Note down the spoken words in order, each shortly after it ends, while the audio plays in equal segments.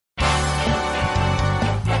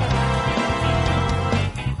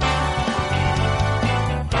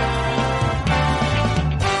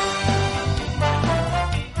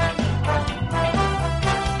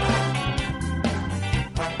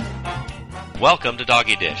Welcome to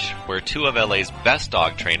Doggy Dish, where two of LA's best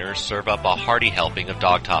dog trainers serve up a hearty helping of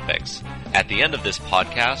dog topics. At the end of this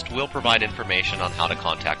podcast, we'll provide information on how to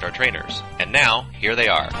contact our trainers. And now, here they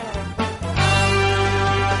are.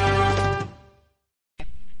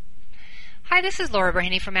 Hi, this is Laura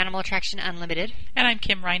Brahaney from Animal Attraction Unlimited. And I'm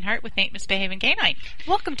Kim Reinhart with Ain't Misbehaving Canine.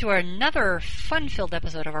 Welcome to another fun-filled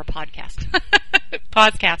episode of our podcast.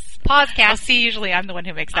 Podcasts. Podcast. See, usually I'm the one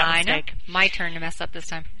who makes that mistake. I know. My turn to mess up this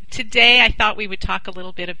time. Today I thought we would talk a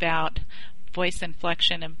little bit about voice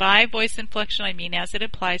inflection. And by voice inflection, I mean as it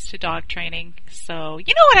applies to dog training. So,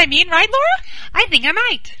 you know what I mean, right, Laura? I think I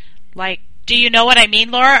might. Like, do you know what I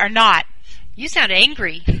mean, Laura, or not? You sound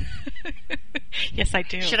angry. Yes, I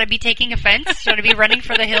do. Should I be taking offense? Should I be running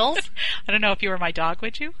for the hills? I don't know if you were my dog,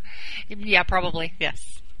 would you? Yeah, probably.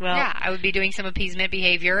 Yes. Well, yeah, I would be doing some appeasement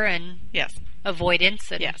behavior and yes,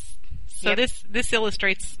 avoidance. And yes. So yep. this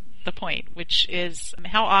illustrates the point, which is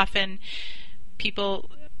how often people,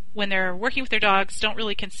 when they're working with their dogs, don't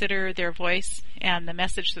really consider their voice and the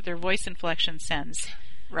message that their voice inflection sends.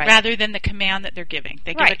 Right. Rather than the command that they're giving.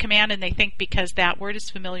 They give right. a command and they think because that word is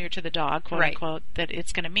familiar to the dog, quote right. unquote, that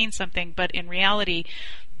it's going to mean something. But in reality,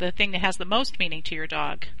 the thing that has the most meaning to your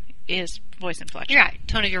dog is voice inflection. Yeah,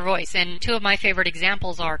 tone of your voice. And two of my favorite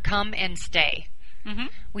examples are come and stay. Mm-hmm.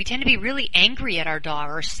 We tend to be really angry at our dog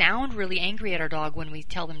or sound really angry at our dog when we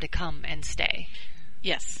tell them to come and stay.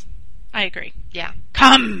 Yes, I agree. Yeah.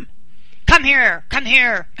 Come! Come here! Come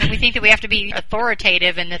here! And we think that we have to be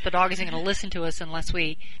authoritative and that the dog isn't going to listen to us unless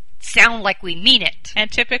we sound like we mean it.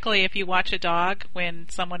 And typically if you watch a dog, when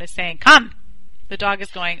someone is saying, come! The dog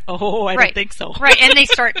is going, oh, I right. don't think so. Right,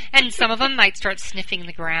 and some of them might start sniffing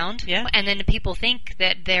the ground. Yeah. And then people think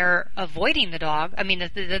that they're avoiding the dog. I mean,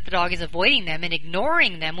 that the dog is avoiding them and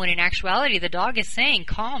ignoring them, when in actuality the dog is saying,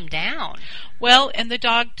 calm down. Well, and the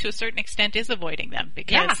dog, to a certain extent, is avoiding them.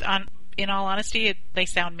 Because in all honesty, they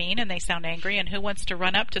sound mean and they sound angry. And who wants to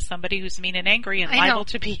run up to somebody who's mean and angry and liable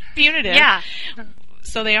to be punitive? Yeah.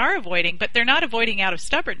 So they are avoiding, but they're not avoiding out of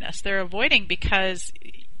stubbornness. They're avoiding because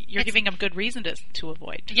you're giving them good reason to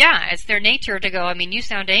avoid. Yeah, it's their nature to go, I mean, you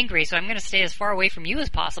sound angry, so I'm going to stay as far away from you as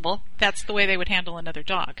possible. That's the way they would handle another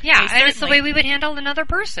dog. Yeah, and it's the way we would handle another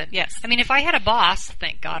person. Yes. I mean, if I had a boss,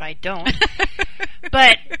 thank God I don't,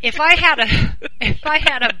 but if I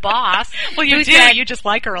had a boss... Well, you do. Said, you just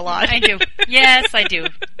like her a lot. I do. Yes, I do.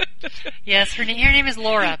 Yes, her name is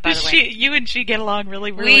Laura, by the way. You and she get along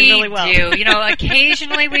really well. We do. You know,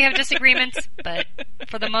 occasionally we have disagreements, but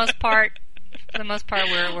for the most part,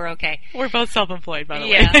 we're okay. We're both self-employed, by the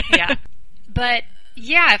way. Yeah, yeah. But,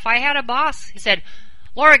 yeah, if I had a boss who said,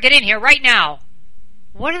 Laura, get in here right now,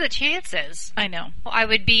 what are the chances? I know. I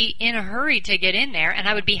would be in a hurry to get in there, and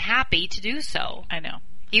I would be happy to do so. I know.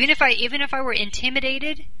 Even if I were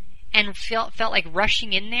intimidated and felt like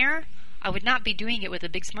rushing in there, I would not be doing it with a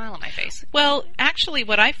big smile on my face. Well, actually,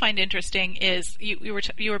 what I find interesting is you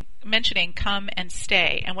were mentioning come and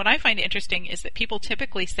stay, and what I find interesting is that people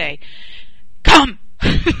typically say, come!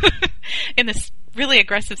 in this really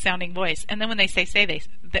aggressive sounding voice. And then when they say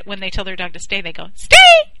when they tell their dog to stay, they go, stay!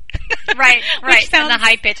 Right. Sounds, and the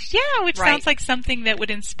high pitch. Yeah, which sounds like something that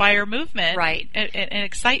would inspire movement. Right. And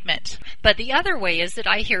excitement. But the other way is that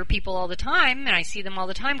I hear people all the time, and I see them all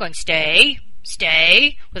the time going, stay,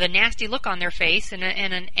 with a nasty look on their face and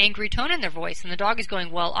an angry tone in their voice. And the dog is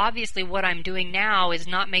going, well, obviously what I'm doing now is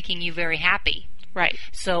not making you very happy. Right.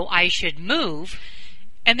 So I should move.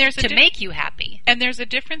 And there's to make you happy. And there's a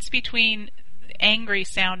difference between angry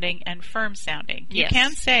sounding and firm sounding. You Yes.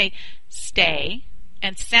 can say stay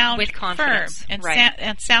and sound with confidence. firm and, right.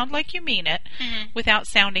 and sound like you mean it without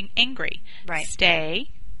sounding angry. Right. Stay,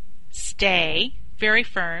 very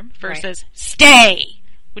firm, versus right. stay,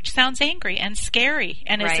 which sounds angry and scary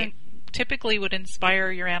and right. isn't typically would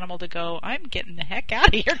inspire your animal to go, I'm getting the heck out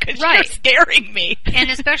of here because right. you're scaring me. And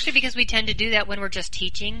especially because we tend to do that when we're just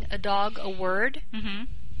teaching a dog a word. Mm-hmm.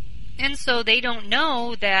 And so they don't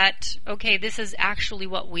know that, okay, this is actually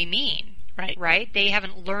what we mean. Right. Right? They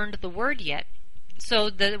haven't learned the word yet.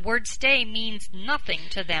 So the word stay means nothing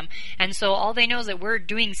to them. And so all they know is that we're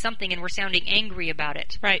doing something and we're sounding angry about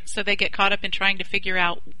it. Right. So they get caught up in trying to figure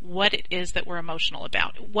out what it is that we're emotional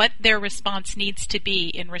about, what their response needs to be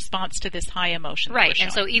in response to this high emotion. Right.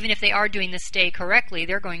 And so even if they are doing the stay correctly,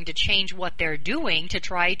 they're going to change what they're doing to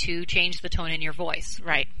try to change the tone in your voice.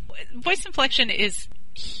 Right. Voice inflection is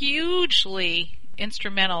hugely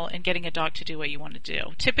instrumental in getting a dog to do what you want to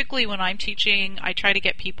do. Typically when I'm teaching, I try to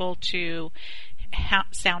get people to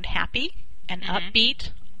sound happy and upbeat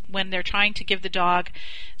when they're trying to give the dog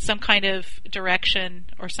some kind of direction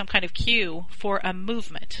or some kind of cue for a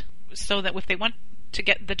movement, so that if they want to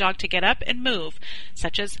get the dog to get up and move,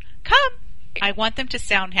 such as come, I want them to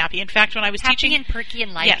sound happy. In fact, when I was happy teaching... and perky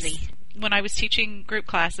and lively. Yes. When I was teaching group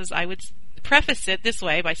classes, I would preface it this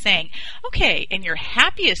way by saying, okay, in your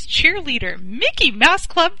happiest cheerleader Mickey Mouse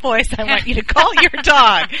Club voice, I want you to call your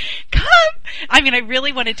dog. Come! I mean, I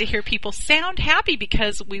really wanted to hear people sound happy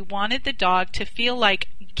because we wanted the dog to feel like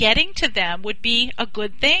getting to them would be a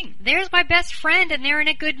good thing. There's my best friend, and they're in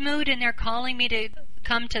a good mood, and they're calling me to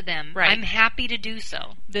come to them. Right. I'm happy to do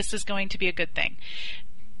so. This is going to be a good thing.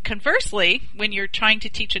 Conversely, when you're trying to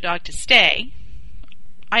teach a dog to stay,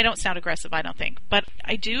 I don't sound aggressive, I don't think, but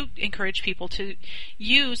I do encourage people to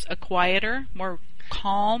use a quieter, more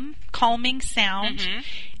calming sound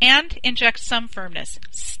and inject some firmness.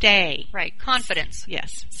 Stay. Right. Confidence.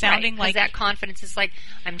 Yes. Sounding right, like that confidence is like,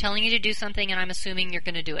 I'm telling you to do something and I'm assuming you're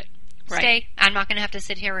going to do it. Right. Stay. I'm not going to have to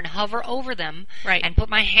sit here and hover over them and put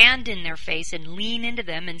my hand in their face and lean into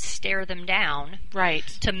them and stare them down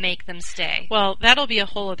to make them stay. Well, that'll be a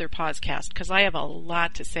whole other podcast because I have a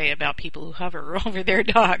lot to say about people who hover over their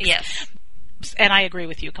dogs. Yes. And I agree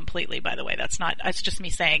with you completely, by the way. It's just me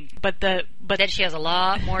saying, but that she has a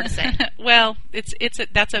lot more to say. Well,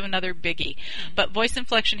 that's another biggie. But voice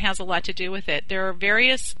inflection has a lot to do with it. There are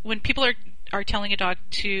various, when people are telling a dog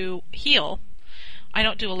to heel, I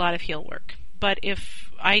don't do a lot of heel work. But if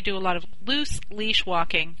I do a lot of loose leash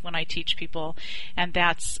walking when I teach people, and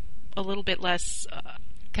that's a little bit less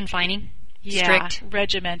confining, strict,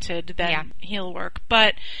 regimented than heel work.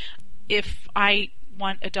 But if I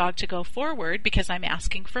want a dog to go forward because I'm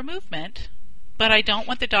asking for movement, but I don't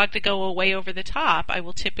want the dog to go way over the top, I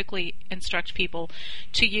will typically instruct people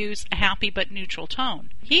to use a happy but neutral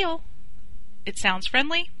tone. Heel. It sounds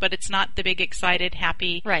friendly, but it's not the big, excited,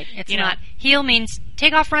 happy. Right. It's not. Heel means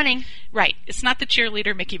take off running. Right. It's not the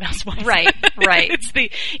cheerleader Mickey Mouse voice. Right. Right.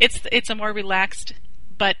 It's a more relaxed,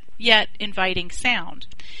 but yet inviting sound.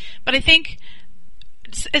 But I think,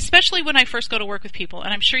 especially when I first go to work with people,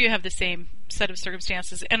 and I'm sure you have the same set of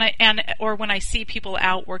circumstances, or when I see people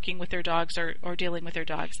out working with their dogs or dealing with their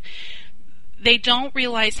dogs, they don't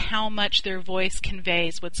realize how much their voice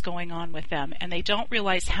conveys what's going on with them, and they don't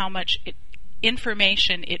realize how much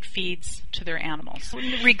information it feeds to their animals.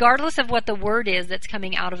 Regardless of what the word is that's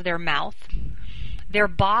coming out of their mouth, their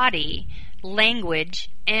body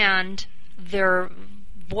language and their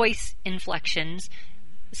voice inflections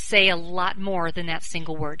say a lot more than that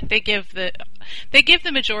single word. They give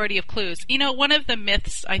the majority of clues. You know, one of the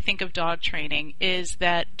myths I think of dog training is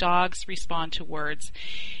that dogs respond to words.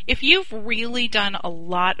 If you've really done a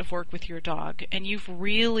lot of work with your dog and you've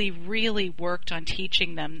really, really worked on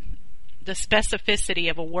teaching them the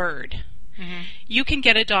specificity of a word, you can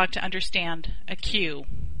get a dog to understand a cue.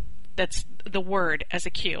 That's the word as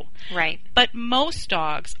a cue. Right. But most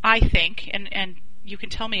dogs, I think, and you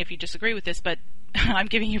can tell me if you disagree with this, but I'm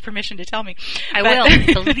giving you permission to tell me. I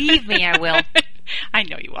will. Believe me, I will. I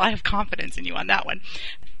know you will. I have confidence in you on that one.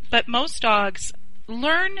 But most dogs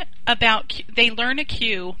learn a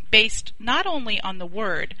cue based not only on the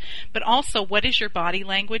word, but also what is your body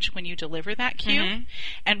language when you deliver that cue,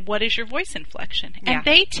 and what is your voice inflection. Yeah. And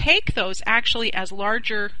they take those actually as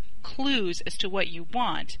larger clues as to what you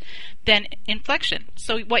want than inflection.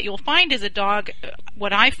 So what you'll find is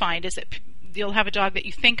what I find is that you'll have a dog that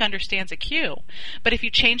you think understands a cue, but if you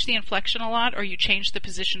change the inflection a lot or you change the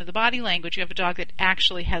position of the body language, you have a dog that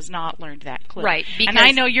actually has not learned that clue. Right. And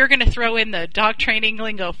I know you're going to throw in the dog training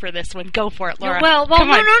lingo for this one. Go for it, Laura. Well,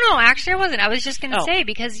 no. Actually, I wasn't. I was just going to say,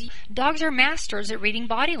 because dogs are masters at reading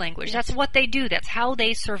body language. That's what they do. That's how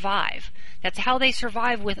they survive. That's how they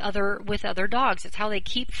survive with other dogs. It's how they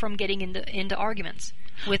keep from getting into arguments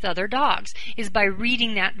with other dogs, is by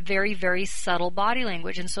reading that very, very subtle body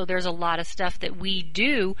language. And so there's a lot of stuff that we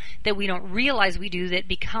do that we don't realize we do that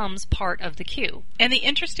becomes part of the cue. And the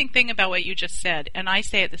interesting thing about what you just said, and I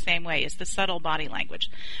say it the same way, is the subtle body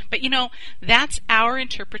language. But that's our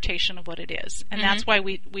interpretation of what it is. And that's why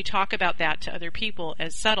we talk about that to other people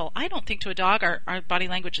as subtle. I don't think to a dog our body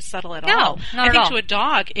language is subtle at all. Not I think at all. To a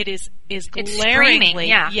dog it is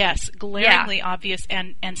glaringly, glaringly obvious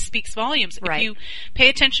and speaks volumes. Right. If you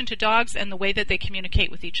pay attention to dogs and the way that they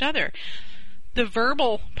communicate with each other, the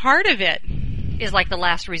verbal part of it is like the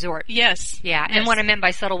last resort. Yes. Yeah. Yes. And what I meant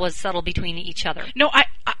by subtle was subtle between each other. No,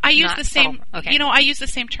 I use Not the same. subtle. Okay. I use the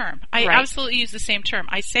same term. I Right. absolutely use the same term.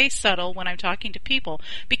 I say subtle when I'm talking to people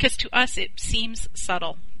because to us it seems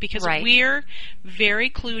subtle because Right. we're very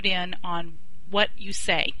clued in on what you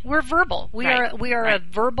say. We're verbal. We are a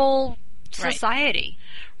verbal society.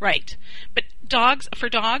 Right. But for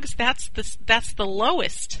dogs, that's the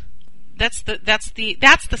lowest. That's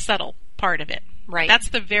the subtle part of it. Right. That's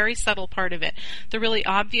the very subtle part of it. The really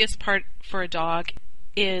obvious part for a dog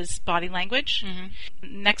is body language.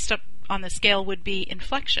 Next up on the scale would be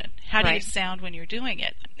inflection. How do you Right. sound when you're doing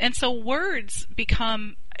it? And so words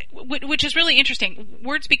become, which is really interesting,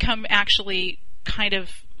 words become actually kind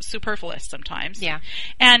of superfluous sometimes. Yeah.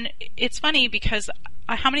 And it's funny because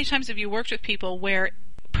how many times have you worked with people where,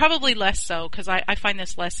 probably less so, because I find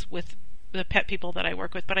this less with the pet people that I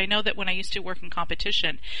work with, but I know that when I used to work in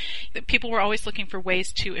competition, that people were always looking for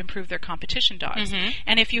ways to improve their competition dogs. Mm-hmm.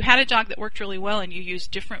 And if you had a dog that worked really well and you used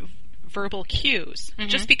different verbal cues,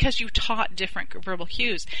 just because you taught different verbal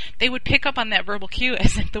cues, they would pick up on that verbal cue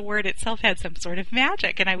as if the word itself had some sort of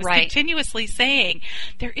magic. And I was Right. continuously saying,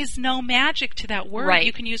 there is no magic to that word. Right.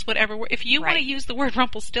 You can use whatever word. If you want to Right. use the word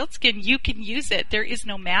Rumpelstiltskin, you can use it. There is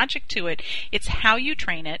no magic to it. It's how you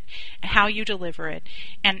train it, how you deliver it,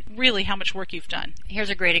 and really how much work you've done. Here's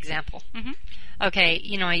a great example. Mhm. Okay,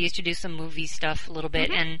 I used to do some movie stuff a little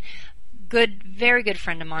bit, Mhm. and very good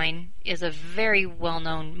friend of mine is a very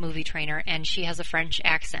well-known movie trainer, and she has a French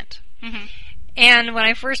accent. Mhm. And when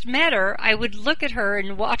I first met her, I would look at her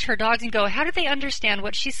and watch her dogs and go, how do they understand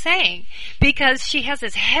what she's saying? Because she has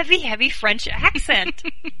this heavy French accent.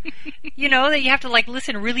 That you have to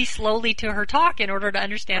listen really slowly to her talk in order to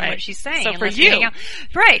understand Right. what she's saying. So for unless you. hang out.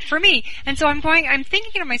 Right, for me. And so I'm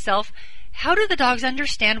thinking to myself, how do the dogs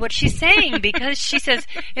understand what she's saying? Because she says,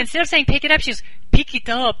 instead of saying pick it up, she's pick it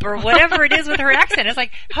up, or whatever it is with her accent. It's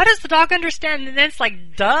like, how does the dog understand? And then it's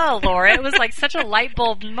like, duh, Laura. It was like such a light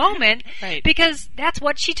bulb moment. Right. Because that's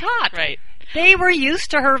what she taught. Right. They were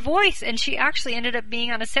used to her voice, and she actually ended up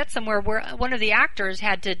being on a set somewhere where one of the actors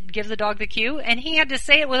had to give the dog the cue, and he had to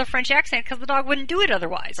say it with a French accent because the dog wouldn't do it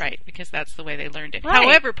otherwise. Right, because that's the way they learned it. Right.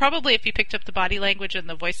 However, probably if you picked up the body language and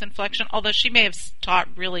the voice inflection, although she may have taught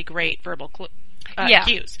really great verbal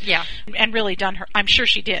cues. Yeah. And really done her, I'm sure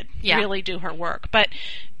she did really do her work. But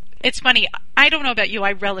it's funny, I don't know about you,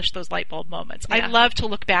 I relish those light bulb moments. Yeah. I love to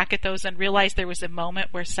look back at those and realize there was a moment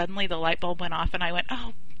where suddenly the light bulb went off and I went,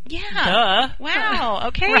 oh, yeah. Duh. Wow,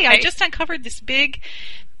 okay, Right. I just uncovered this big,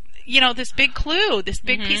 this big clue, this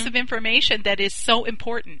big piece of information that is so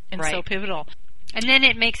important and so Right. pivotal. And then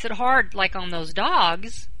it makes it hard, like on those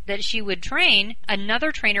dogs that she would train,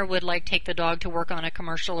 another trainer would take the dog to work on a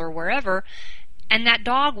commercial or wherever, and that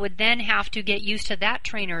dog would then have to get used to that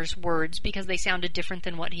trainer's words because they sounded different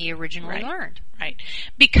than what he originally learned. Right.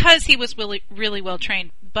 Because he was really, really well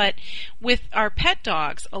trained. But with our pet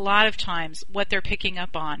dogs, a lot of times what they're picking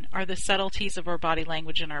up on are the subtleties of our body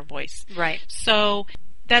language and our voice. Right. So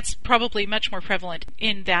that's probably much more prevalent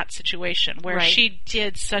in that situation where Right. she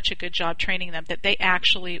did such a good job training them that they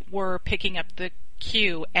actually were picking up the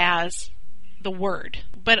cue as the word.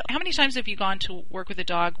 But how many times have you gone to work with a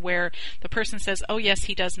dog where the person says, oh yes,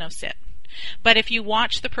 he does know sit? But if you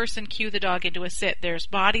watch the person cue the dog into a sit, there's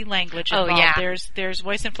body language involved, there's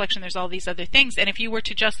voice inflection, there's all these other things. And if you were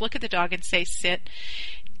to just look at the dog and say sit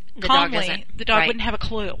calmly, the dog wouldn't have a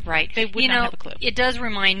clue. Right. They would not have a clue. It does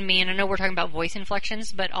remind me, and I know we're talking about voice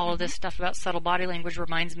inflections, but all of this stuff about subtle body language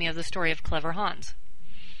reminds me of the story of Clever Hans,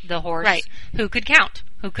 the horse who could count,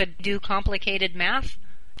 who could do complicated math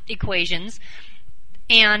equations.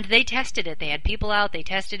 And they tested it. They had people out. They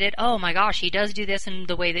tested it. Oh my gosh, he does do this. And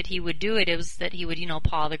the way that he would do it is that he would,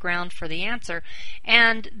 paw the ground for the answer.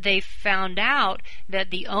 And they found out that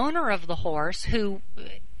the owner of the horse, who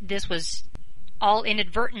this was all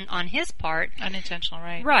inadvertent on his part. Unintentional,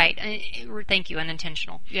 right? Right. Thank you,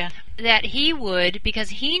 unintentional. Yeah. That he would, because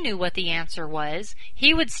he knew what the answer was,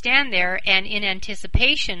 he would stand there and in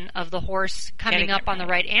anticipation of the horse coming up on the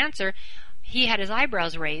right answer, he had his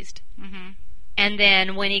eyebrows raised. Mm-hmm. And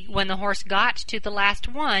then when the horse got to the last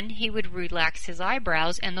one, he would relax his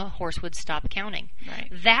eyebrows and the horse would stop counting.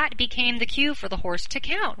 Right. That became the cue for the horse to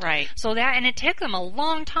count. Right. And it took them a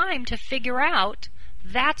long time to figure out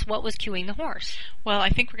that's what was cueing the horse. Well, I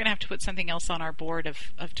think we're going to have to put something else on our board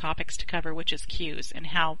of topics to cover, which is cues and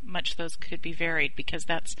how much those could be varied, because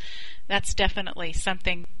that's definitely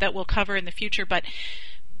something that we'll cover in the future. But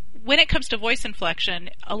when it comes to voice inflection,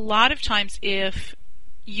 a lot of times if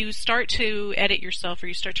you start to edit yourself or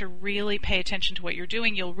you start to really pay attention to what you're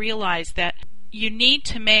doing, you'll realize that you need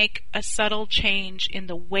to make a subtle change in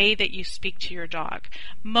the way that you speak to your dog.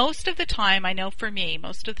 Most of the time, I know for me,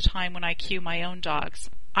 most of the time when I cue my own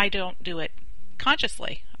dogs, I don't do it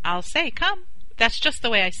consciously. I'll say, come. That's just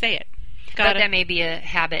the way I say it. But that may be a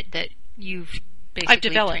habit that you've basically I've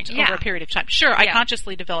developed trained. over a period of time. Sure, I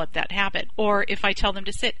consciously developed that habit. Or if I tell them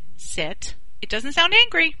to sit. It doesn't sound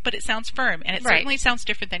angry, but it sounds firm, and it certainly sounds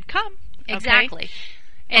different than come. Exactly. Okay?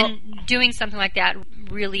 And doing something like that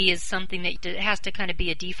really is something that has to kind of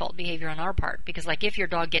be a default behavior on our part, because if your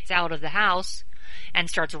dog gets out of the house and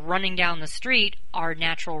starts running down the street, our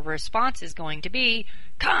natural response is going to be,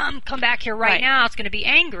 come back here right now, it's going to be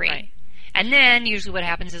angry. Right. And then usually what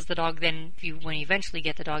happens is the dog then, when you eventually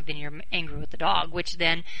get the dog, then you're angry with the dog, which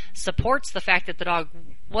then supports the fact that the dog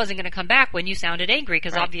wasn't going to come back when you sounded angry,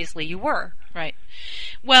 because obviously you were. Right.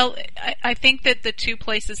 Well, I think that the two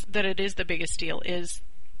places that it is the biggest deal is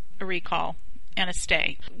a recall and a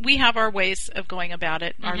stay. We have our ways of going about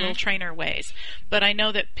it, our little trainer ways. But I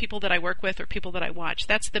know that people that I work with or people that I watch,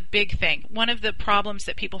 that's the big thing. One of the problems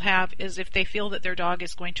that people have is if they feel that their dog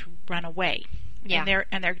is going to run away. Yeah.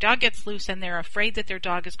 And their dog gets loose and they're afraid that their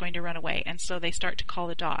dog is going to run away, and so they start to call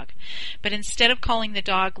the dog. But instead of calling the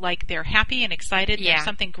dog like they're happy and excited, there's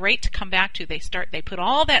something great to come back to, they put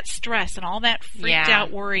all that stress and all that freaked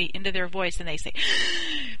out worry into their voice, and they say,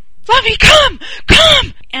 Fluffy, come!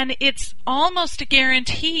 And it's almost a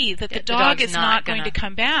guarantee that the dog is not going to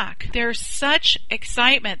come back. There's such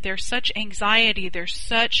excitement, there's such anxiety, there's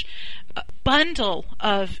such a bundle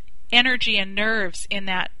of energy and nerves in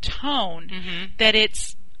that tone that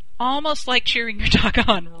it's almost like cheering your dog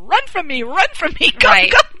on. Run from me, go,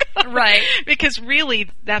 go. Right. Because really,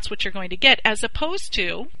 that's what you're going to get, as opposed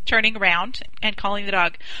to turning around and calling the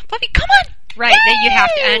dog, Fluffy, come on! Right,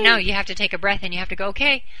 that you have to take a breath and you have to go,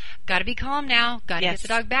 okay, gotta be calm now, gotta get the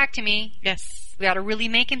dog back to me. Yes. We gotta really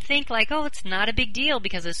make him think like, oh, it's not a big deal,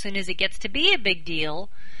 because as soon as it gets to be a big deal.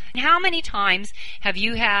 And how many times have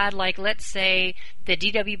you had, like, let's say the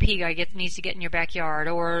DWP guy needs to get in your backyard,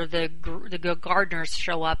 or the gardeners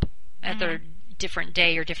show up at their different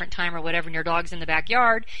day or different time or whatever, and your dog's in the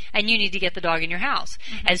backyard, and you need to get the dog in your house.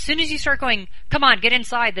 As soon as you start going, come on, get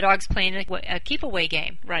inside, the dog's playing a keep-away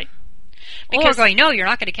game. Right. Or going, no, you're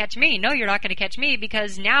not going to catch me. No, you're not going to catch me,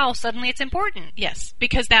 because now suddenly it's important. Yes,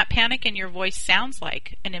 because that panic in your voice sounds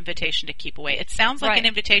like an invitation to keep away. It sounds like an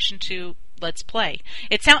invitation to let's play.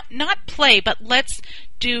 It sounds not play, but let's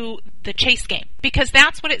do the chase game, because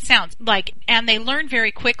that's what it sounds like. And they learn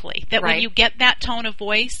very quickly that when you get that tone of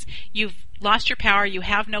voice, you've lost your power, you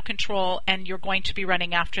have no control, and you're going to be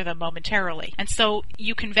running after them momentarily. And so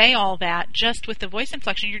you convey all that just with the voice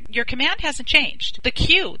inflection. Your command hasn't changed. The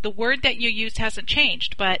cue, the word that you used hasn't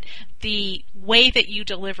changed, but the way that you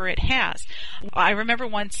deliver it has. I remember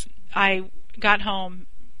once I got home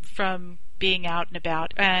from being out and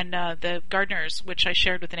about, and the gardeners, which I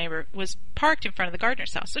shared with the neighbor, was parked in front of the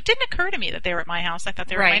gardener's house. So it didn't occur to me that they were at my house. I thought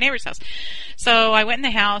they were at my neighbor's house. So I went in the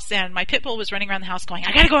house, and my pit bull was running around the house going,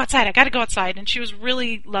 I gotta go outside. And she was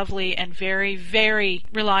really lovely and very, very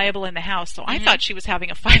reliable in the house. So I thought she was having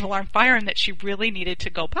a 5-alarm fire and that she really needed to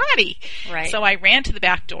go potty. Right. So I ran to the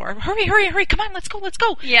back door. Hurry, come on, let's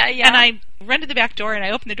go. Yeah. And I ran to the back door, and I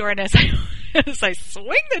opened the door, and as I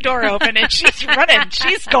swing the door open, and she's running,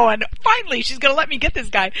 she's going, finally, she's going to let me get this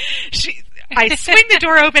guy. I swing the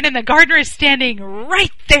door open, and the gardener is standing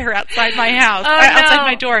right there outside my house, outside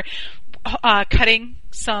my door, cutting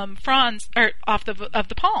some fronds of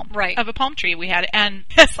the palm, of a palm tree we had. And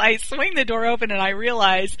as I swing the door open, and I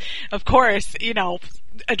realize, of course,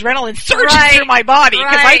 adrenaline surges through my body,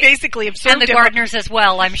 because I basically observed him. And the gardeners as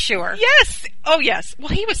well, I'm sure. Yes. Oh, yes. Well,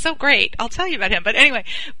 he was so great. I'll tell you about him. But anyway,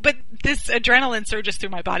 this adrenaline surges through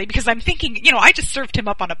my body, because I'm thinking, I just served him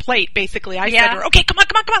up on a plate, basically. I said to her, okay, come on,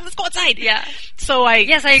 let's go outside. Yeah. So I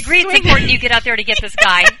agree. It's important you get out there to get this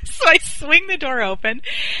guy. So I swing the door open,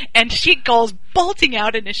 and she goes bolting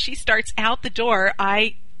out, and as she starts out the door,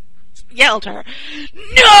 I yelled her,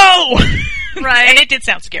 no! Right. And it did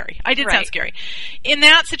sound scary. Sound scary. In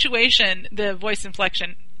that situation, the voice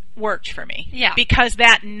inflection worked for me. Yeah. Because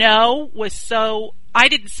that no was so, I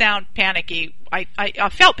didn't sound panicky. I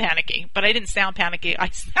felt panicky, but I didn't sound panicky. I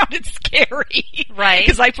sounded scary. Right.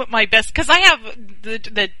 Because I put my best, because I have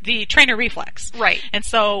the trainer reflex. Right. And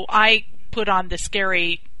so I put on the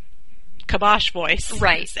scary kibosh voice.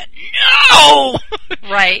 Right. Said, no!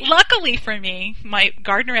 Right. Luckily for me, my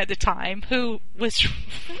gardener at the time, who was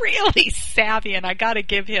really savvy, and I gotta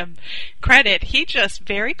give him credit, he just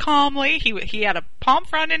very calmly, he had a palm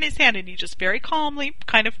frond in his hand, and he just very calmly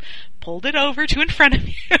kind of pulled it over to in front of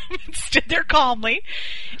him and stood there calmly.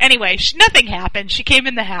 Anyway, nothing happened. She came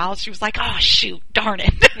in the house. She was like, oh, shoot, darn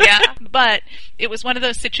it. Yeah. But it was one of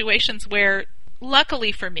those situations where,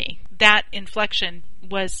 luckily for me, that inflection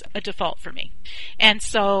was a default for me. And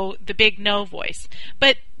so the big no voice.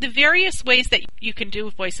 But the various ways that you can do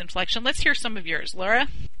voice inflection, let's hear some of yours. Laura?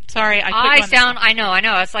 Sorry, I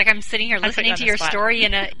know. It's like I'm sitting here listening to your story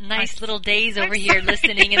in a nice little daze over here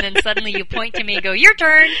listening, and then suddenly you point to me and go, your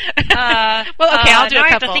turn. Well, okay, I'll do a couple. I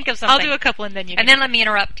have to think of something. I'll do a couple, and then you And then let me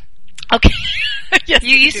interrupt. Okay. Yes,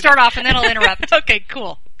 you start off, and then I'll interrupt. Okay,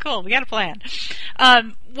 cool. We got a plan.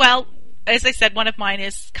 Well, as I said, one of mine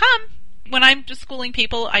is come. when I'm just schooling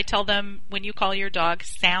people, I tell them, when you call your dog,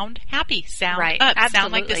 sound happy, sound Right. up, Absolutely.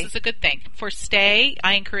 sound like this is a good thing. For stay,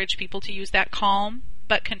 I encourage people to use that calm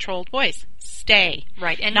but controlled voice. Stay.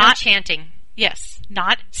 Right. And not not chanting. Yes.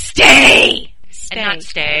 Not stay. Stay. And not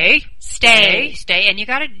stay. Stay. Stay. And you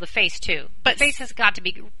got to the face too. But the face has got to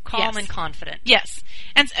be calm yes. and confident. Yes.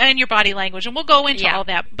 And your body language. And we'll go into Yeah. all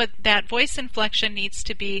that. But that voice inflection needs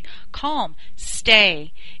to be calm.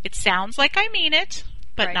 Stay. It sounds like I mean it,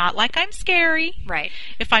 but Right. not like I'm scary. Right.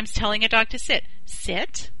 If I'm telling a dog to sit,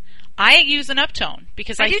 sit. I use an uptone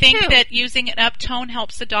because I I do think too. that using an uptone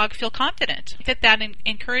helps the dog feel confident. That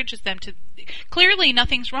encourages them to. Clearly,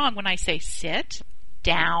 nothing's wrong when I say sit,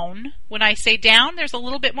 down. When I say down, there's a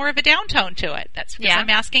little bit more of a down tone to it. That's because Yeah. I'm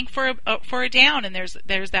asking for a down, and there's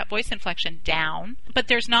that voice inflection down, but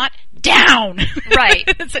there's not down. Right.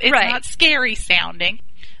 it's Right. not scary sounding.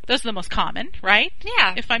 Those are the most common, right?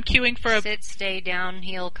 Yeah. If I'm cueing for a Sit, stay, down,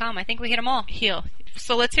 heel, come. I think we hit them all. heel.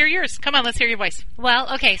 So let's hear yours. Come on, let's hear your voice.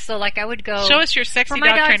 Well, okay, so like I would go... Show us your sexy for my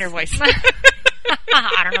dog dogs- trainer voice.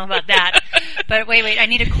 I don't know about that. But wait, I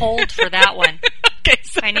need a cold for that one. Okay,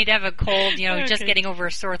 so, I need to have a cold, just Okay. getting over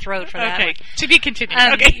a sore throat for that okay. one. To be continued.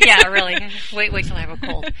 Um, okay. Yeah, really. Wait till I have a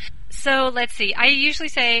cold. So let's see. I usually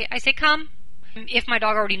say come if my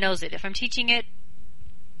dog already knows it. If I'm teaching it,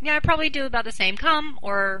 I probably do about the same come,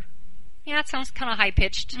 or it sounds kind of high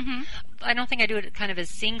pitched. Mhm. I don't think I do it kind of as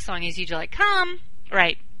sing song as usually like come.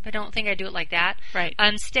 Right. I don't think I do it like that. Right.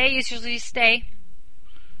 Stay is usually stay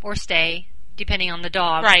or stay, depending on the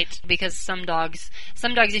dog. Right. Because some dogs,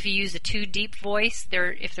 if you use a too deep voice,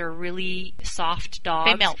 if they're really soft dogs,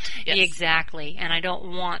 They melt, yes. Exactly. And I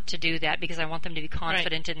don't want to do that because I want them to be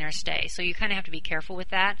confident in their stay. So you kind of have to be careful with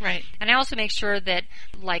that. Right. And I also make sure that,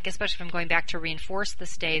 especially if I'm going back to reinforce the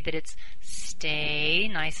stay, that it's stay,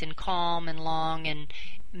 nice and calm and long and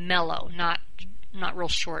mellow, not real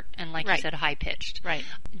short and, like Right. you said, high pitched. Right.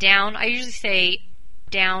 Down, I usually say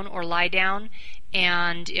down or lie down,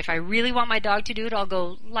 and if I really want my dog to do it, I'll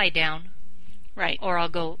go lie down, Right. or I'll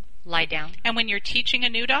go lie down. And when you're teaching a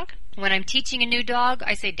new dog? When I'm teaching a new dog,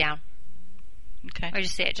 I say down. Okay. I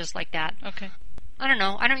just say it just like that. Okay. I don't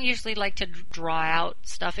know. I don't usually like to draw out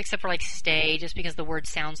stuff except for like stay, just because the word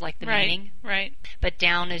sounds like the Right. meaning. Right. But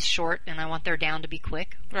down is short, and I want their down to be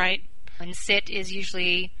quick. Right. And sit is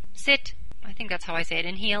usually sit. I think that's how I say it.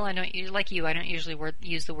 And heel, I don't usually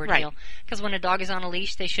use the word Right. heel, because when a dog is on a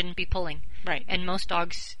leash, they shouldn't be pulling. Right. And most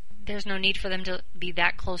dogs, there's no need for them to be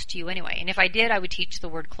that close to you anyway. And if I did, I would teach the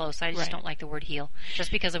word close. I just Right. don't like the word heel, just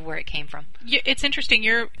because of where it came from. It's interesting.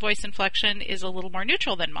 Your voice inflection is a little more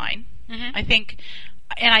neutral than mine. Mm-hmm.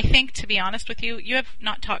 I think, to be honest with you, you have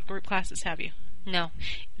not taught group classes, have you? No.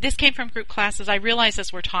 This came from group classes. I realize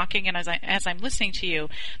as we're talking and as I'm listening to you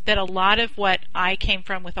that a lot of what I came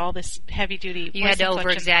from with all this heavy duty You had to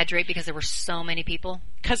over-exaggerate because there were so many people.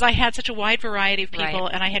 because I had such a wide variety of people,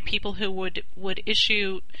 Right. and I had people who would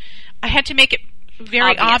issue. I had to make it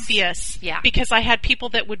very obvious, Yeah. because I had people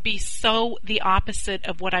that would be so the opposite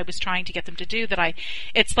of what I was trying to get them to do that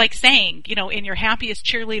it's like saying, in your happiest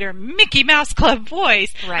cheerleader Mickey Mouse Club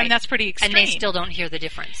voice, Right. and that's pretty extreme. And they still don't hear the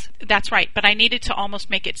difference. That's right, but I needed to almost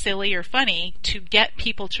make it silly or funny to get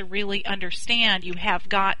people to really understand you have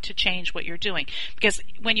got to change what you're doing. Because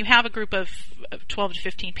when you have a group of 12 to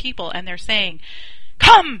 15 people and they're saying,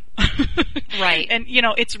 come! Right. And,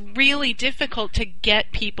 it's really difficult to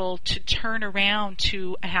get people to turn around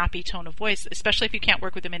to a happy tone of voice, especially if you can't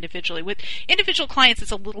work with them individually. With individual clients,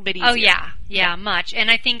 it's a little bit easier. Oh, yeah, much.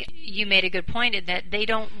 And I think you made a good point in that they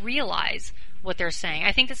don't realize what they're saying.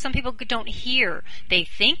 I think that some people don't hear. They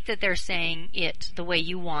think that they're saying it the way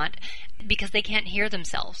you want because they can't hear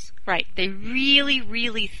themselves. Right. They really,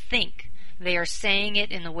 really think they are saying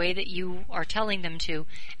it in the way that you are telling them to,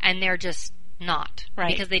 and they're just not.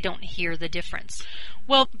 Right. Because they don't hear the difference.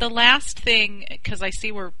 Well, the last thing, because I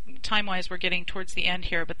see time-wise we're getting towards the end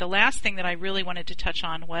here, but the last thing that I really wanted to touch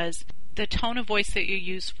on was the tone of voice that you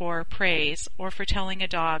use for praise or for telling a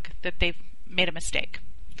dog that they've made a mistake.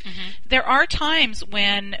 Mm-hmm. There are times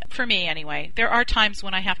when, for me anyway,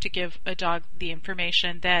 I have to give a dog the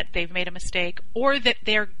information that they've made a mistake or that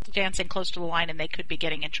they're dancing close to the line and they could be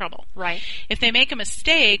getting in trouble. Right. If they make a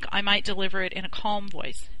mistake, I might deliver it in a calm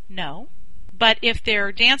voice. No. But if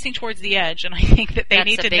they're dancing towards the edge and I think that they That's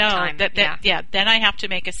need a to big know time. then I have to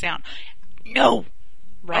make a sound. No.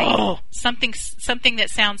 Right. Oh, something that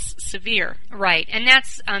sounds severe. Right. And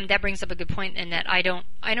that brings up a good point in that I don't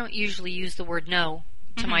usually use the word no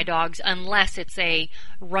to my dogs unless it's a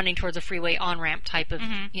running towards a freeway on-ramp type of,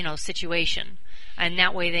 situation. And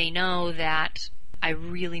that way they know that I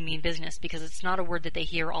really mean business, because it's not a word that they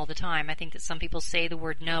hear all the time. I think that some people say the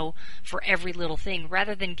word no for every little thing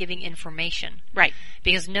rather than giving information. Right.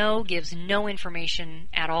 Because no gives no information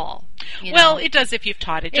at all. Well, it does if you've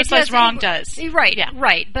taught it, just as wrong does. Right, yeah.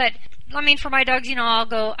 Right. But, I mean, for my dogs, I'll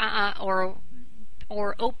go,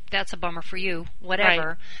 or oh, that's a bummer for you, whatever.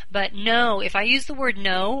 Right. But no, if I use the word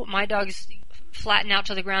no, my dogs flatten out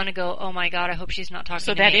to the ground and go, oh my God, I hope she's not talking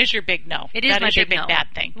to me. So that is your big no. It is that my is your big no. bad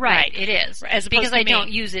thing. Right, it is. As because to I me. don't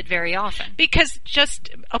use it very often. Because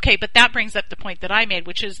okay, but that brings up the point that I made,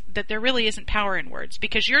 which is that there really isn't power in words.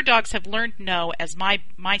 Because your dogs have learned no as my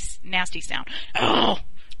nasty sound. Oh!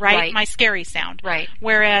 Right? My scary sound. Right.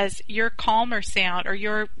 Whereas your calmer sound, or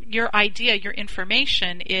your idea, your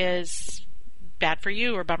information is bad for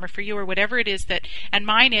you or bummer for you or whatever it is and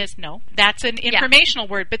mine is no. That's an informational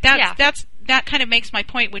word, but that kind of makes my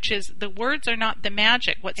point, which is the words are not the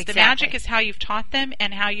magic. The magic is how you've taught them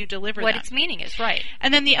and how you deliver what them. its meaning is, right.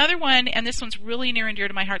 And then the other one, and this one's really near and dear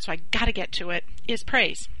to my heart, so I gotta get to it, is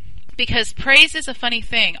praise. Because praise is a funny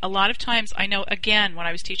thing. A lot of times, I know, again, when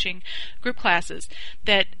I was teaching group classes,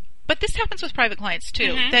 but this happens with private clients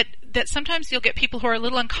too, that sometimes you'll get people who are a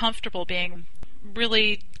little uncomfortable being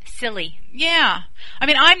really silly. Yeah. I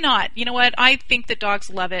mean, I'm not. You know what? I think that dogs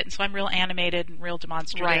love it, and so I'm real animated and real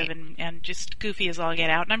demonstrative and just goofy as all get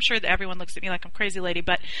out. And I'm sure that everyone looks at me like I'm a crazy lady,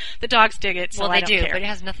 but the dogs dig it, so I don't care. But it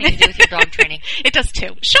has nothing to do with your dog training. It does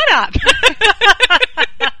too. Shut up!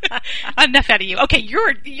 Enough out of you. Okay,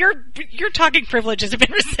 your talking privileges have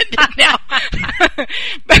been rescinded now.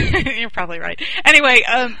 You're probably right. Anyway,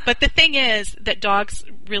 but the thing is that dogs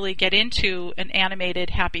really get into an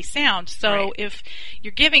animated, happy sound. So if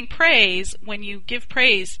you're giving praise, when you give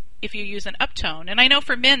praise, if you use an uptone, and I know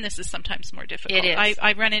for men this is sometimes more difficult. It is.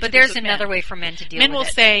 I run into but this there's with another men. way for men to deal with it. Men will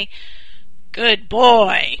say, "Good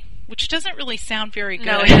boy," which doesn't really sound very good.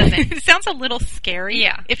 No, it doesn't. It sounds a little scary.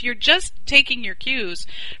 Yeah. If you're just taking your cues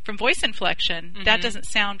from voice inflection, that doesn't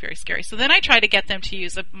sound very scary. So then I try to get them to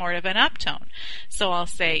use more of an uptone. So I'll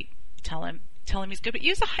say, tell him he's good, but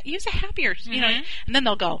use a happier, and then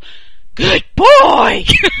they'll go, "Good boy!"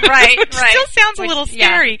 Right. Still sounds a little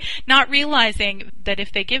scary, not realizing that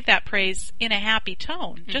if they give that praise in a happy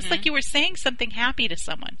tone, just like you were saying something happy to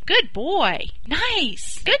someone, "Good boy,"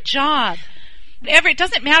 "Nice," "Good job." It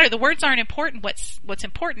doesn't matter. The words aren't important. What's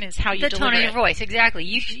important is how you deliver it. The tone of your voice, exactly.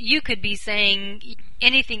 You could be saying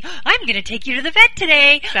anything. I'm going to take you to the vet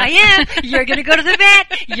today. I am. You're going to go to the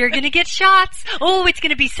vet. You're going to get shots. Oh, it's going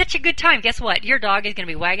to be such a good time. Guess what? Your dog is going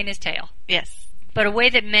to be wagging his tail. Yes. But a way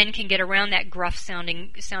that men can get around that gruff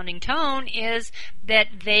sounding tone is that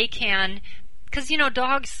they can. Because,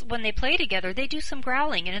 dogs, when they play together, they do some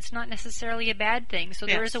growling, and it's not necessarily a bad thing. So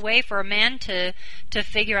there is a way for a man to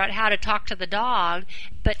figure out how to talk to the dog,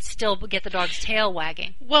 but still get the dog's tail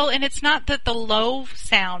wagging. Well, and it's not that the low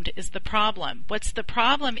sound is the problem. What's the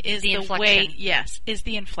problem is the way, is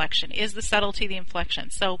the inflection, is the subtlety of the inflection.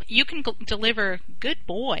 So you can deliver "good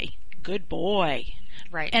boy,"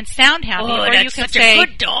 right, and sound happy, or you can say,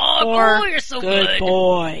 "Good dog," or you're so "good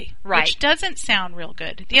boy," right, which doesn't sound real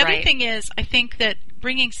good. The other thing is, I think that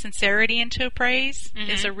bringing sincerity into praise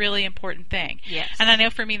is a really important thing. Yes. And I know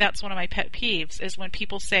for me that's one of my pet peeves is when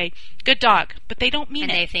people say, "Good dog," but they don't mean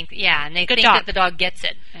and it. They think, think dog. that the dog gets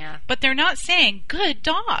it. Yeah. But they're not saying, "Good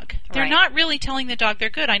dog." They're not really telling the dog they're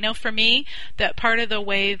good. I know for me that part of the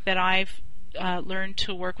way that I've learned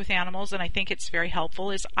to work with animals, and I think it's very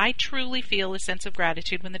helpful, is I truly feel a sense of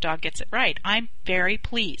gratitude when the dog gets it right. I'm very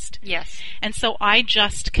pleased. Yes. And so I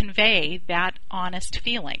just convey that honest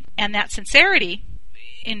feeling. And that sincerity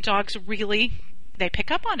in dogs really, they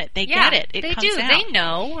pick up on it. They get it. It they comes do. out. They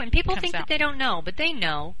know. And people think out. that they don't know, but they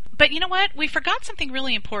know. But you know what? We forgot something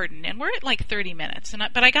really important, and we're at like 30 minutes.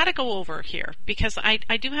 But I got to go over here because I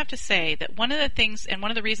do have to say that one of the things, and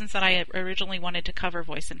one of the reasons that I originally wanted to cover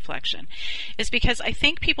voice inflection, is because I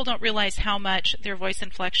think people don't realize how much their voice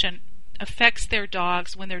inflection affects their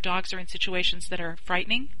dogs when their dogs are in situations that are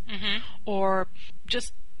frightening or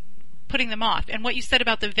just putting them off. And what you said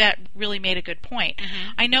about the vet really made a good point.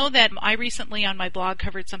 I know that I recently on my blog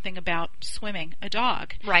covered something about swimming a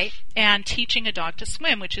dog. Right. And teaching a dog to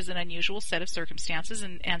swim, which is an unusual set of circumstances,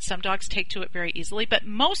 and some dogs take to it very easily. But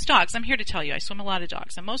most dogs, I'm here to tell you, I swim a lot of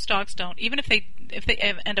dogs, and most dogs don't, even if they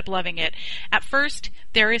end up loving it, at first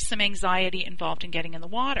there is some anxiety involved in getting in the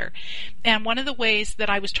water. And one of the ways that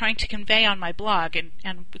I was trying to convey on my blog,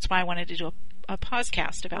 and it's why I wanted to do a a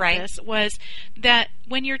podcast about Right. this, was that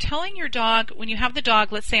when you're telling your dog, when you have the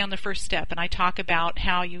dog, let's say on the first step, and I talk about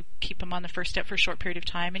how you keep them on the first step for a short period of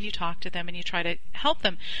time, and you talk to them and you try to help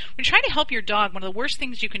them. When you're trying to help your dog, one of the worst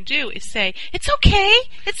things you can do is say, "It's okay,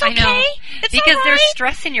 it's okay, I know. it's Because all right." there's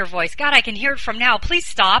stress in your voice. God, I can hear it from now. Please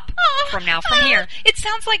stop. From now, from here. It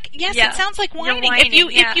sounds like, yes, Yeah. it sounds like You're whining.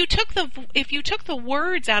 whining, yeah. If you took the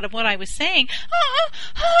words out of what I was saying,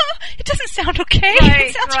 it doesn't sound okay. Right,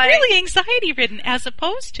 It sounds right. really anxiety ridden, as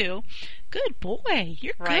opposed to, "Good boy,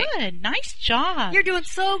 you're Right. good, nice job." You're doing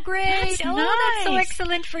so great. That's That's so nice.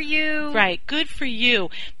 excellent for you. Right, good for you.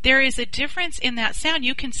 There is a difference in that sound.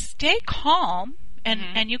 You can stay calm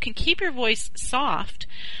and you can keep your voice soft.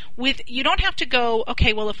 You don't have to go,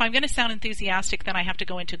 okay, well, if I'm going to sound enthusiastic, then I have to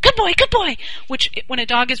go into good boy, which when a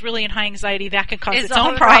dog is really in high anxiety, that can cause its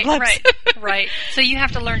own problems. Right. So you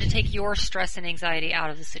have to learn to take your stress and anxiety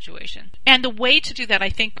out of the situation. And the way to do that, I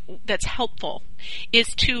think, that's helpful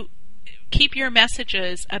is to keep your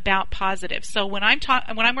messages about positive. So when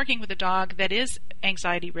I'm working with a dog that is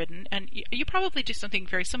anxiety ridden, and you probably do something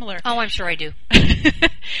very similar. Oh, I'm sure I do.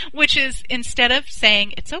 Which is, instead of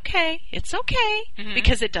saying it's okay,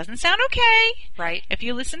 because it doesn't sound okay. Right. If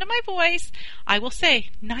you listen to my voice, I will say,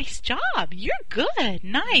 "Nice job, you're good,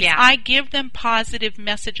 nice." Yeah. I give them positive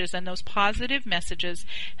messages, and those positive messages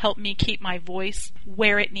help me keep my voice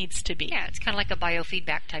where it needs to be. Yeah, it's kind of like a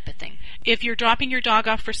biofeedback type of thing. If you're dropping your dog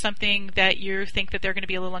off for something that you think that they're going to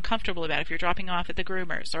be a little uncomfortable about, if you're dropping off at the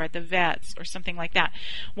groomers or at the vets or something like that,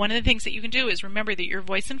 one of the things that you can do is remember that your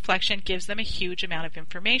voice inflection gives them a huge amount of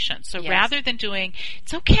information. So Yes. rather than doing,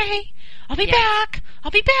 "It's okay, I'll be back,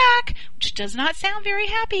 which does not sound very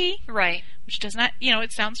happy, Right. which does not,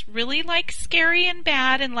 it sounds really like scary and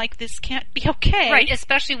bad and like this can't be okay. Right,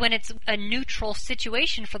 especially when it's a neutral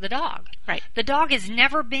situation for the dog. Right. The dog has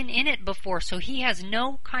never been in it before, so he has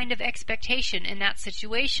no kind of expectation in that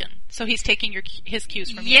situation. So he's taking his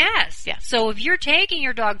cues from you. Yes. Yes. So if you're taking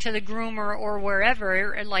your dog to the groomer or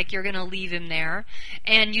wherever, like you're going to leave him there,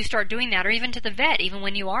 and you start doing that, or even to the vet, even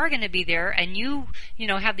when you are going to be there, and you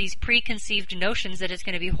have these preconceived notions that it's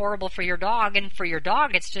going to be horrible for your dog, and for your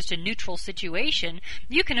dog it's just a neutral situation,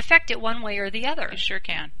 you can affect it one way or the other. You sure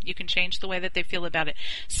can. You can change the way that they feel about it.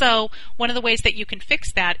 So one of the ways that you can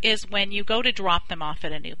fix that is when you go to drop them off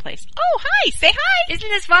at a new place. "Oh, hi, say hi." Isn't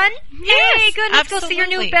this fun? Yes, Hey, good, let's go see your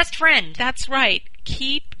new absolutely. best friend. That's right.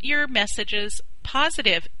 Keep your messages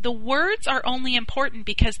positive. The words are only important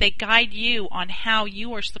because they guide you on how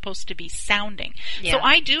you are supposed to be sounding. Yeah. So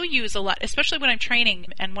I do use a lot, especially when I'm training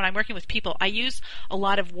and when I'm working with people, I use a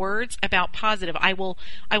lot of words about positive. I will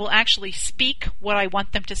actually speak what I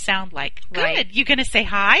want them to sound like. Right. Good. You going to say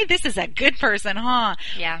hi? This is a good person, huh?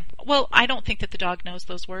 Yeah. Well, I don't think that the dog knows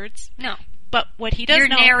those words. No. But what he does You're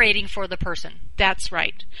know... narrating for the person. That's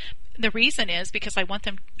right. The reason is because I want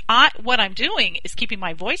them... what I'm doing is keeping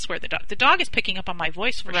my voice where the dog is picking up on my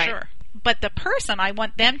voice for Right. sure. But the person, I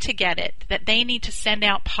want them to get it, that they need to send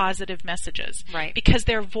out positive messages. Right. Because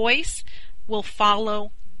their voice will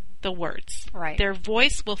follow the words. Right. Their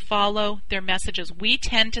voice will follow their messages. We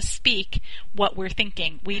tend to speak what we're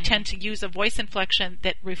thinking. We tend to use a voice inflection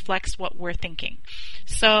that reflects what we're thinking.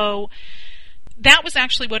 So that was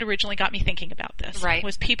actually what originally got me thinking about this. Right.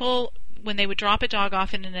 Was people, when they would drop a dog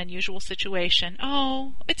off in an unusual situation,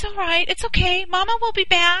 "Oh, it's all right, it's okay, Mama will be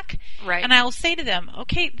back." Right. And I'll say to them,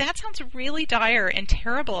 "Okay, that sounds really dire and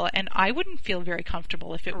terrible, and I wouldn't feel very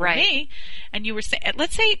comfortable if it were Right. me." And you were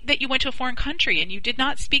let's say that you went to a foreign country and you did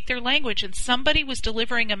not speak their language, and somebody was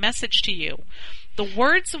delivering a message to you, the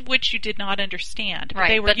words of which you did not understand. Right.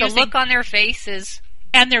 They were But the using, look on their face is...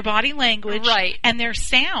 and their body language, Right. and their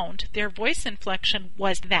sound, their voice inflection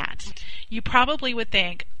was that. You probably would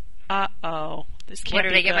think, "Uh-oh, this can't What be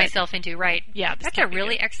did I get good." myself into? Right. Yeah, this That's a can't be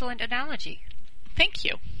really good. excellent analogy. Thank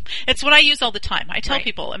you. It's what I use all the time. I tell Right.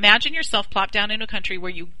 people, imagine yourself plopped down in a country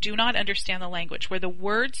where you do not understand the language, where the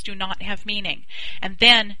words do not have meaning, and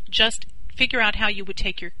then just figure out how you would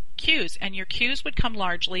take your cues, and your cues would come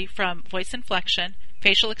largely from voice inflection,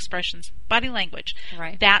 facial expressions, body language.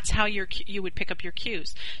 Right. That's how you would pick up your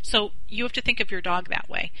cues. So you have to think of your dog that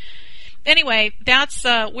way. Anyway, that's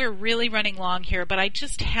we're really running long here, but I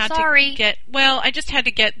just had Sorry. to get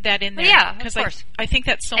that in there. Yeah, of because course. I think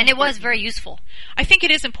that's so And it was important. very useful. I think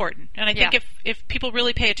it is important, and I think Yeah. if people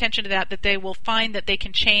really pay attention to that they will find that they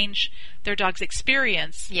can change their dog's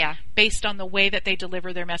experience Yeah. based on the way that they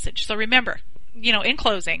deliver their message. So remember, in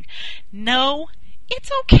closing, no it's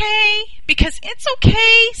okay, because it's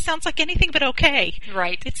okay sounds like anything but okay.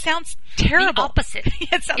 Right. It sounds terrible. The opposite.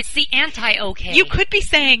 It's the anti-okay. You could be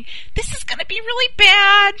saying, this is going to be really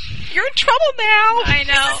bad. You're in trouble now. I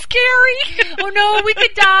know. This is scary. Oh no, we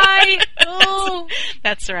could die. Oh.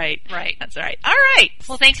 That's right. Right. That's right. All right.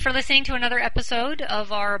 Well, thanks for listening to another episode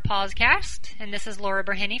of our Pawscast. And this is Laura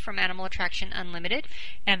Berhenny from Animal Attraction Unlimited.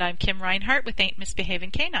 And I'm Kim Reinhart with Ain't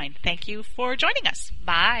Misbehaving Canine. Thank you for joining us.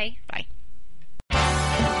 Bye. Bye.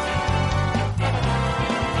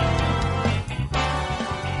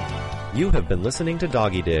 You have been listening to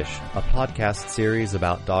Doggy Dish, a podcast series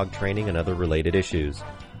about dog training and other related issues.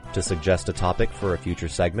 To suggest a topic for a future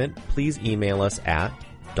segment, please email us at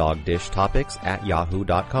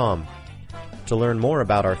dogdishtopics@yahoo.com. To learn more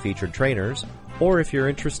about our featured trainers, or if you're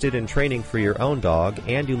interested in training for your own dog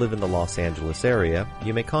and you live in the Los Angeles area,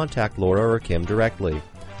 you may contact Laura or Kim directly.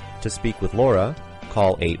 To speak with Laura,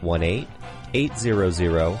 call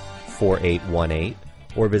 818-800-4818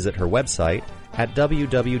 or visit her website at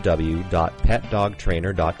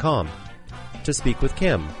www.petdogtrainer.com. To speak with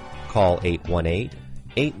Kim, call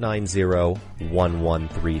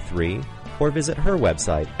 818-890-1133 or visit her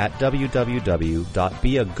website at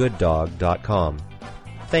www.beagooddog.com.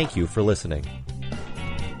 Thank you for listening.